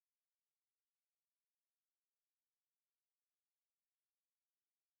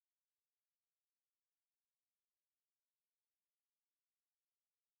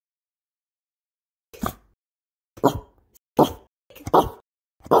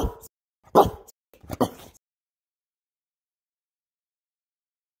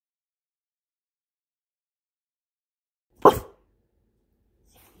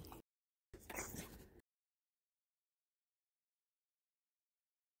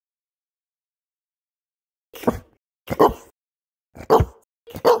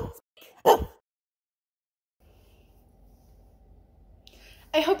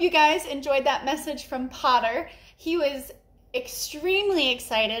I hope you guys enjoyed that message from Potter. He was extremely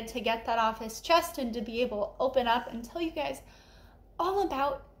excited to get that off his chest and to be able to open up and tell you guys all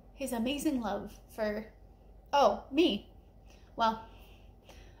about his amazing love for, me. Well,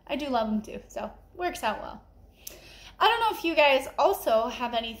 I do love him too, so it works out well. I don't know if you guys also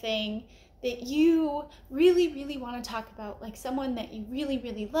have anything that you really, really want to talk about, like someone that you really,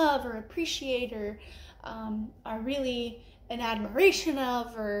 really love or appreciate or are really in admiration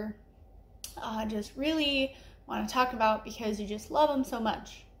of, or just really want to talk about because you just love them so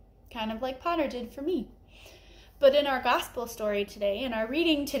much, kind of like Potter did for me. But in our gospel story today, in our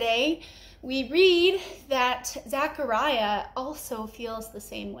reading today, we read that Zechariah also feels the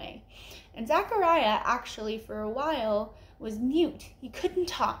same way. And Zechariah actually for a while was mute. He couldn't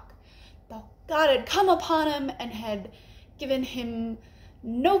talk. God had come upon him and had given him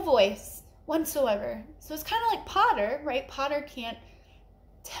no voice whatsoever. So it's kind of like Potter, right? Potter can't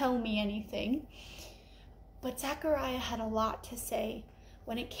tell me anything. But Zechariah had a lot to say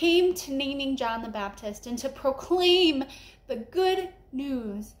when it came to naming John the Baptist and to proclaim the good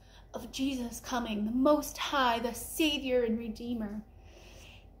news of Jesus coming, the Most High, the Savior and Redeemer.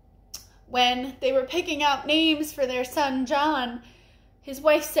 When they were picking out names for their son John, his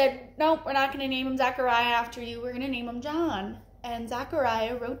wife said, "Nope, we're not going to name him Zechariah after you. We're going to name him John." And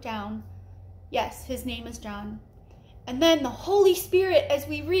Zechariah wrote down, yes, his name is John. And then the Holy Spirit, as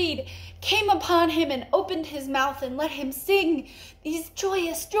we read, came upon him and opened his mouth and let him sing these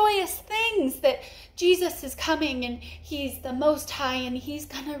joyous, joyous things that Jesus is coming and he's the Most High and he's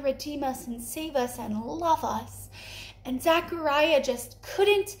going to redeem us and save us and love us. And Zechariah just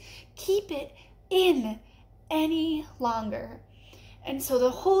couldn't keep it in any longer. And so the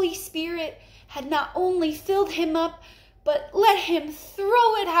Holy Spirit had not only filled him up, but let him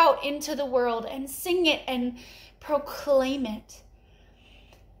throw it out into the world and sing it and proclaim it.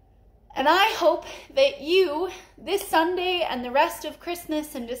 And I hope that you, this Sunday and the rest of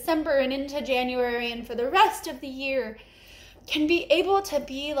Christmas and December and into January and for the rest of the year, can be able to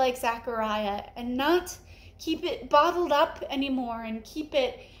be like Zechariah and not keep it bottled up anymore and keep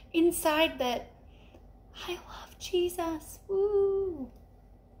it inside that I love Jesus. Woo.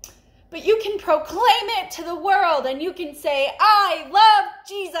 But you can proclaim it to the world and you can say, I love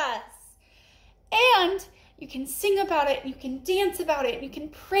Jesus. And you can sing about it, and you can dance about it, and you can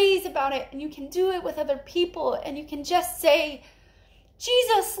praise about it, and you can do it with other people, and you can just say,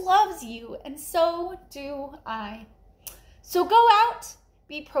 Jesus loves you, and so do I. So go out,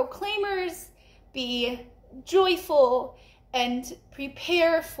 be proclaimers, be joyful, and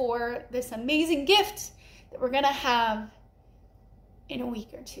prepare for this amazing gift that we're going to have in a week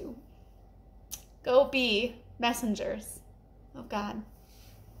or two. Go be messengers of God.